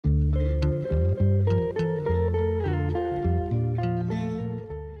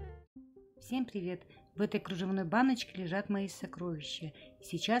Всем привет! В этой кружевной баночке лежат мои сокровища.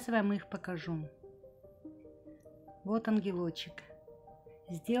 Сейчас я вам их покажу. Вот ангелочек.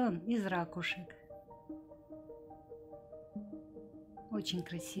 Сделан из ракушек. Очень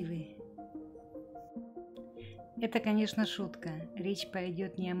красивый. Это, конечно, шутка. Речь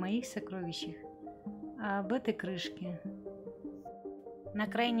пойдет не о моих сокровищах, а об этой крышке. На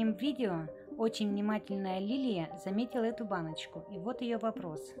крайнем видео очень внимательная Лилия заметила эту баночку. И вот ее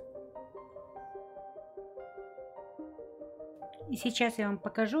вопрос. И сейчас я вам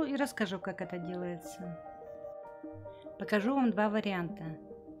покажу и расскажу, как это делается. Покажу вам два варианта.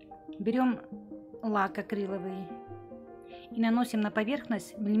 Берем лак акриловый и наносим на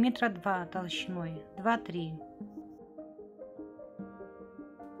поверхность миллиметра 2 толщиной, 2-3.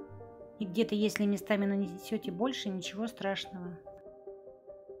 И где-то, если местами нанесете больше, ничего страшного.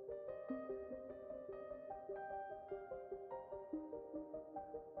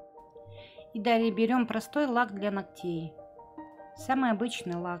 И далее берем простой лак для ногтей. Самый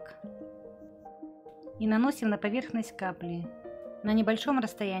обычный лак. И наносим на поверхность капли на небольшом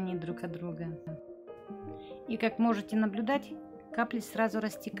расстоянии друг от друга. И как можете наблюдать, капли сразу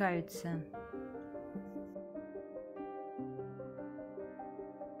растекаются.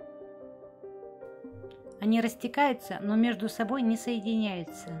 Они растекаются, но между собой не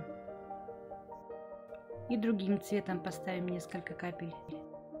соединяются. И другим цветом поставим несколько капель.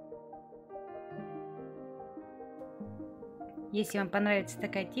 Если вам понравится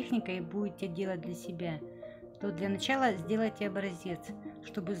такая техника и будете делать для себя, то для начала сделайте образец,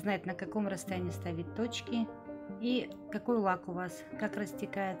 чтобы знать, на каком расстоянии ставить точки и какой лак у вас, как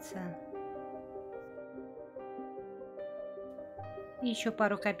растекается. И еще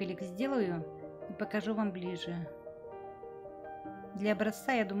пару капелек сделаю и покажу вам ближе. Для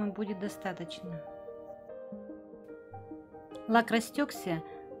образца, я думаю, будет достаточно. Лак растекся.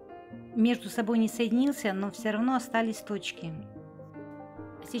 Между собой не соединился, но все равно остались точки.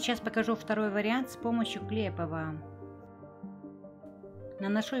 Сейчас покажу второй вариант с помощью клея ПВА.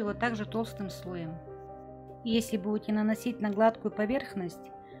 Наношу его также толстым слоем. И если будете наносить на гладкую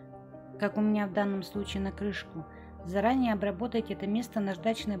поверхность, как у меня в данном случае на крышку, заранее обработайте это место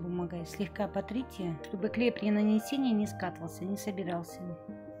наждачной бумагой. Слегка потрите, чтобы клей при нанесении не скатывался, не собирался.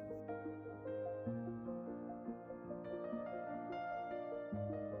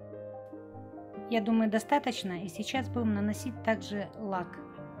 Я думаю, достаточно, и сейчас будем наносить также лак,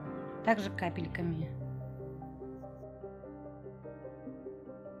 также капельками.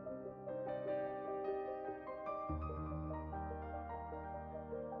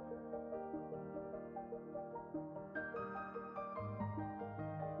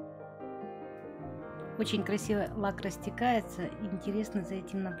 Очень красиво лак растекается, интересно за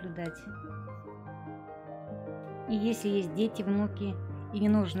этим наблюдать. И если есть дети, внуки и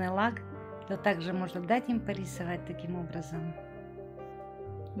ненужный лак, то также можно дать им порисовать таким образом.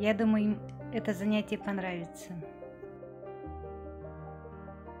 Я думаю, им это занятие понравится.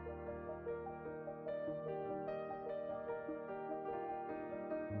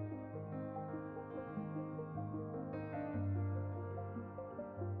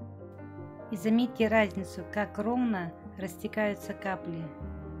 И заметьте разницу, как ровно растекаются капли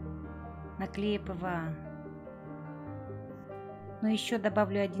на клее ПВА. Но еще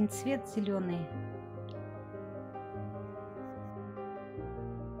добавлю один цвет, зеленый.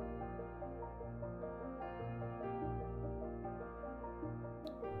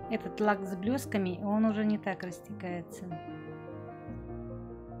 Этот лак с блесками, он уже не так растекается.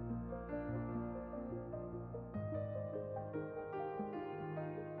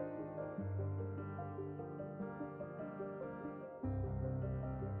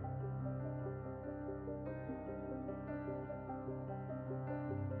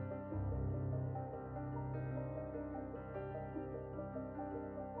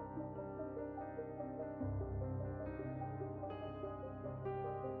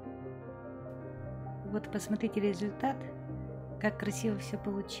 Вот посмотрите результат, как красиво все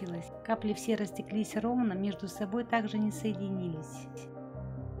получилось. Капли все растеклись ровно, между собой также не соединились.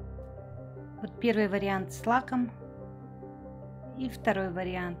 Вот первый вариант с лаком и второй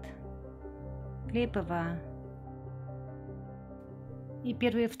вариант клей ПВА. И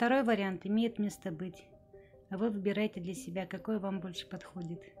первый и второй вариант имеют место быть, а вы выбираете для себя, какой вам больше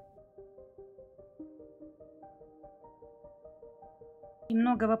подходит. И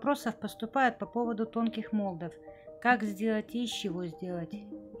много вопросов поступает по поводу тонких молдов. Как сделать и из чего сделать.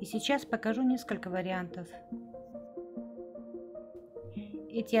 И сейчас покажу несколько вариантов.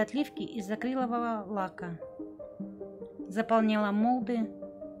 Эти отливки из акрилового лака. Заполняла молды.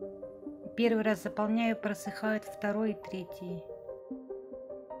 Первый раз заполняю, просыхают второй и третий.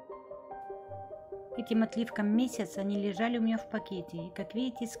 Этим отливкам месяц они лежали у меня в пакете и, как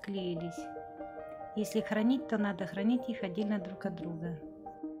видите, склеились. Если хранить, то надо хранить их отдельно друг от друга.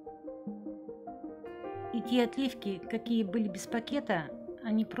 И те отливки, какие были без пакета,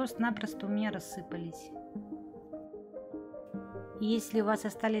 они просто-напросто у меня рассыпались. И если у вас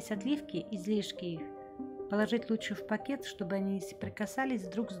остались отливки, излишки их, положить лучше в пакет, чтобы они не соприкасались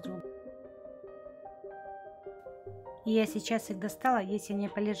друг с другом. И я сейчас их достала, если они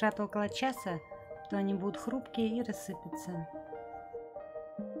полежат около часа, то они будут хрупкие и рассыпятся.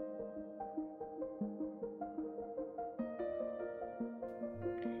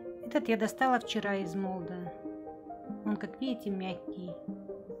 Этот я достала вчера из молда. Он, как видите, мягкий.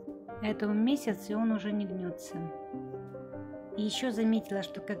 Этому месяц, и он уже не гнется. И еще заметила,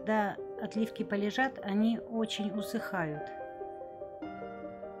 что когда отливки полежат, они очень усыхают.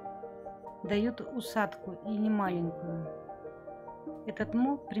 Дают усадку и не маленькую. Этот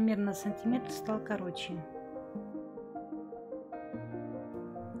молд примерно сантиметр стал короче.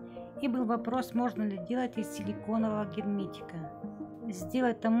 И был вопрос, можно ли делать из силиконового герметика.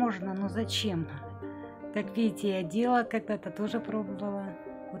 Сделать-то можно, но зачем? Как видите, я делала когда-то, тоже пробовала.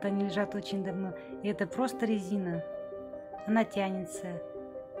 Вот они лежат очень давно. И это просто резина. Она тянется.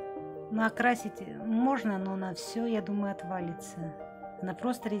 Но окрасить можно, но на все, я думаю, отвалится. Она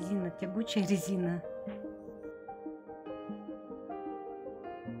просто резина, тягучая резина.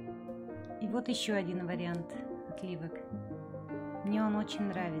 И вот еще один вариант отливок. Мне он очень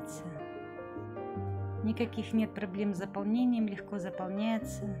нравится. Никаких нет проблем с заполнением, легко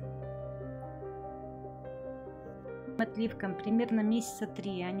заполняется. Отливкам примерно месяца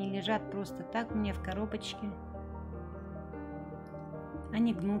 3. Они лежат просто так у меня в коробочке.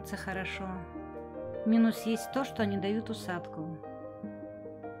 Они гнутся хорошо. Минус есть то, что они дают усадку.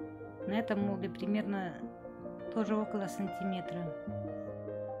 На этом молде примерно тоже около сантиметра.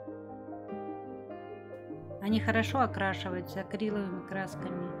 Они хорошо окрашиваются акриловыми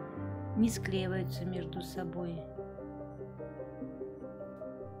красками, не склеиваются между собой.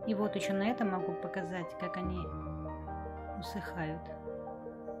 И вот еще на этом могу показать, как они усыхают.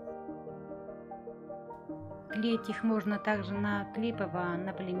 Клеить их можно также на клей ПВА,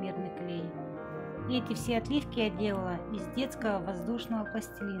 на полимерный клей. И эти все отливки я делала из детского воздушного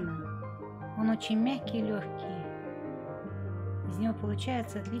пластилина. Он очень мягкий и легкий. Из него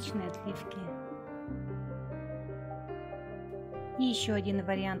получаются отличные отливки. И еще один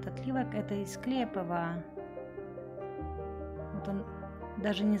вариант отливок — это из клея ПВА. Вот он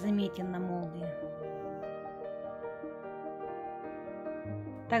даже не заметен на молде.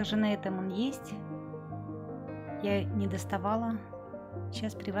 Также на этом он есть. Я не доставала.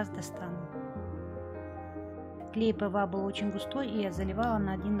 Сейчас при вас достану. Клей ПВА был очень густой, и я заливала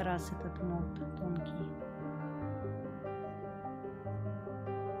на один раз этот молд тонкий.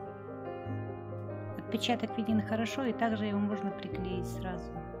 Отпечаток виден хорошо, и также его можно приклеить сразу.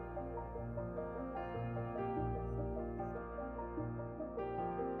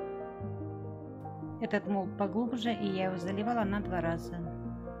 Этот молд поглубже, и я его заливала на 2 раза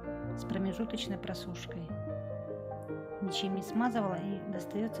с промежуточной просушкой. Ничем не смазывала, и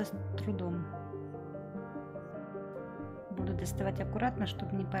достается с трудом. Буду доставать аккуратно,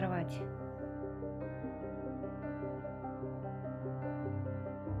 чтобы не порвать.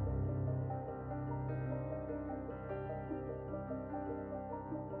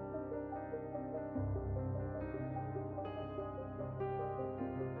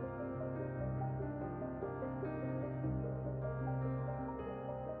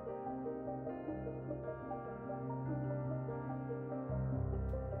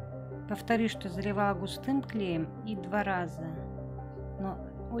 Повторюсь, что заливала густым клеем и 2 раза, но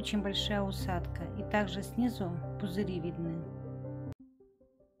очень большая усадка, и также снизу пузыри видны.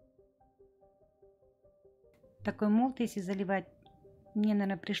 Такой молд, если заливать, мне,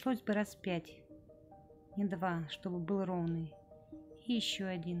 наверное, пришлось бы раз 5, не 2, чтобы был ровный. И еще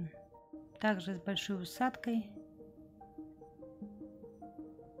один, также с большой усадкой.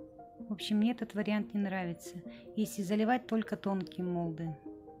 В общем, мне этот вариант не нравится, если заливать только тонкие молды.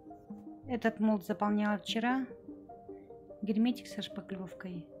 Этот молд заполняла вчера. Герметик со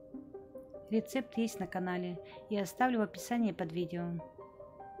шпаклевкой. Рецепт есть на канале. Я оставлю в описании под видео.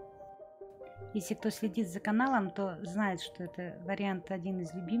 Если кто следит за каналом, то знает, что это вариант один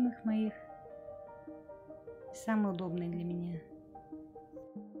из любимых моих. Самый удобный для меня.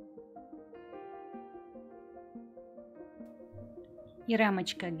 И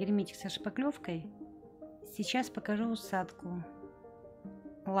рамочка герметик со шпаклевкой. Сейчас покажу усадку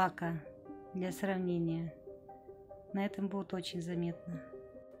лака для сравнения. На этом будет очень заметно.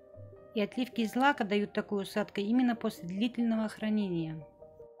 И отливки из лака дают такую усадку именно после длительного хранения.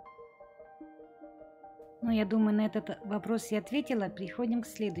 Ну, я думаю, на этот вопрос я ответила. Переходим к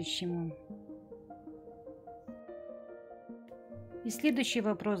следующему. И следующий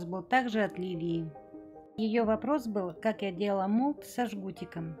вопрос был также от Лилии. Ее вопрос был, как я делала молд со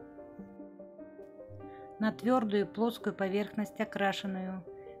жгутиком. На твердую плоскую поверхность, окрашенную,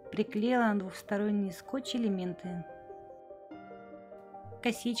 приклеила на двухсторонний скотч элементы.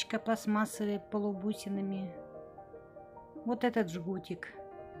 Косичка пластмассовая полубусинами. Вот этот жгутик.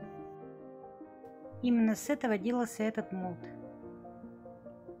 Именно с этого делался этот молд.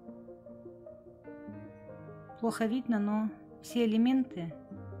 Плохо видно, но все элементы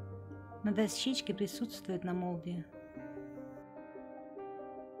на дощечке присутствуют на молде.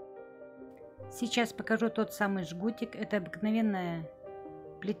 Сейчас покажу тот самый жгутик. Это обыкновенная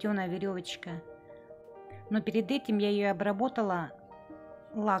плетеная веревочка. Но перед этим я ее обработала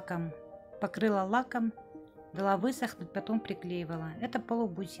лаком. Покрыла лаком, дала высохнуть, потом приклеивала. Это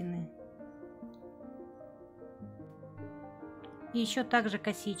полубусины. И еще также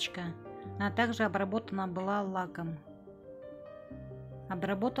косичка. Она также обработана была лаком.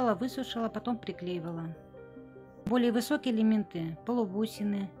 Обработала, высушила, потом приклеивала. Более высокие элементы,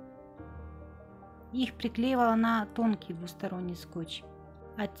 полубусины. Их приклеивала на тонкий двусторонний скотч.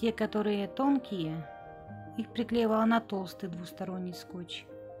 А те, которые тонкие, их приклеивала на толстый двусторонний скотч,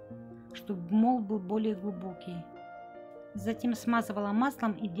 чтобы молд был более глубокий. Затем смазывала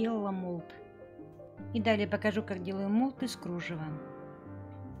маслом и делала молд. И далее покажу, как делаю молд из кружева.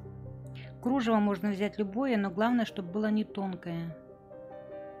 Кружево можно взять любое, но главное, чтобы было не тонкое.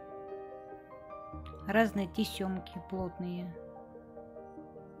 Разные тесемки плотные.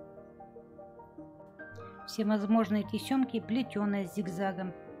 Всевозможные тесемки, плетеная с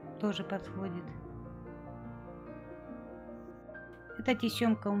зигзагом тоже подходит. Эта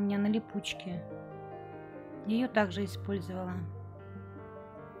тесемка у меня на липучке. Ее также использовала.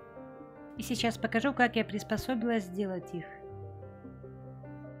 И сейчас покажу, как я приспособилась сделать их.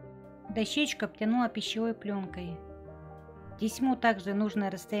 Дощечку обтянула пищевой пленкой. Тесьму также нужное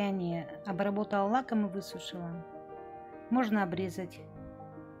расстояние обработала лаком и высушила. Можно обрезать.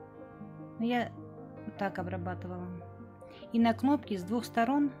 Но я вот так обрабатывала. И на кнопке с двух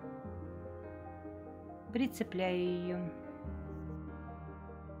сторон прицепляю ее.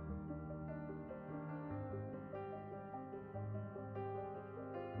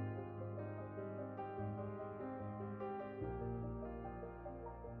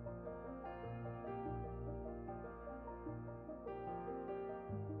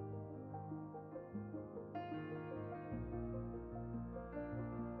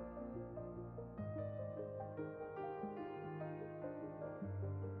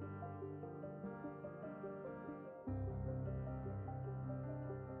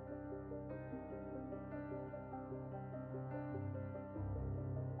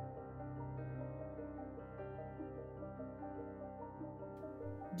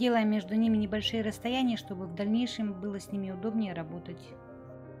 Делая между ними небольшие расстояния, чтобы в дальнейшем было с ними удобнее работать.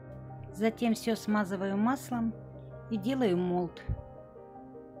 Затем все смазываю маслом и делаю молд.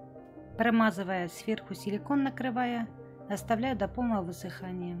 Промазывая сверху силикон, накрывая, оставляю до полного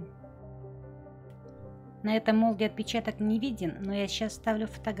высыхания. На этом молде отпечаток не виден, но я сейчас ставлю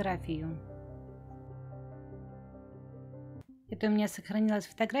фотографию. Это у меня сохранилась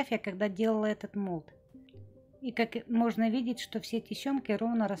фотография, когда делала этот молд. И как можно видеть, что все тесемки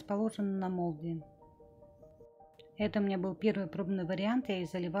ровно расположены на молде. Это у меня был первый пробный вариант, я их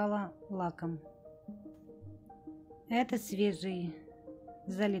заливала лаком. Это свежий.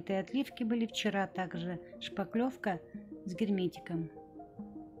 Залитые отливки были вчера, также шпаклевка с герметиком.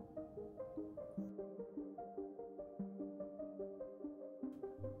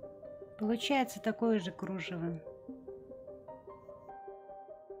 Получается такое же кружево.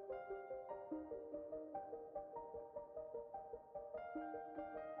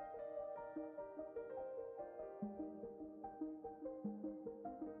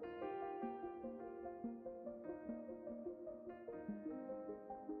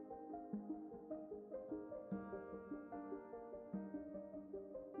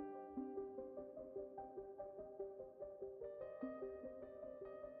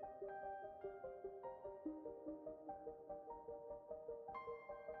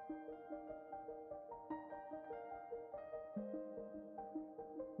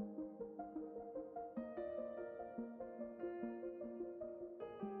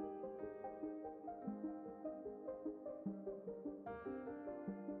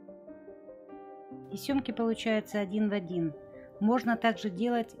 Тесемки получаются один в один. Можно также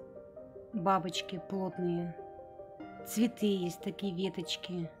делать бабочки плотные. Цветы есть такие,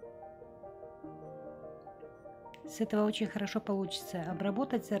 веточки. С этого очень хорошо получится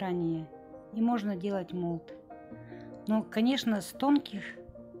обработать заранее и можно делать молд. Но, конечно, с тонких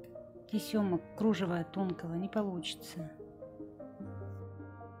тесемок, кружева тонкого, не получится.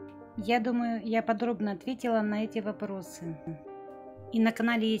 Я думаю, я подробно ответила на эти вопросы. И на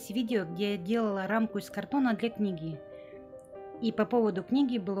канале есть видео, где я делала рамку из картона для книги. И по поводу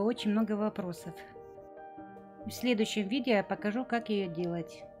книги было очень много вопросов. В следующем видео я покажу, как ее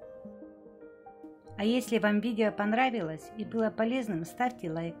делать. А если вам видео понравилось и было полезным,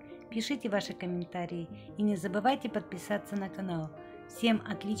 ставьте лайк, пишите ваши комментарии и не забывайте подписаться на канал. Всем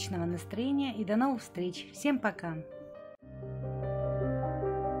отличного настроения и до новых встреч. Всем пока!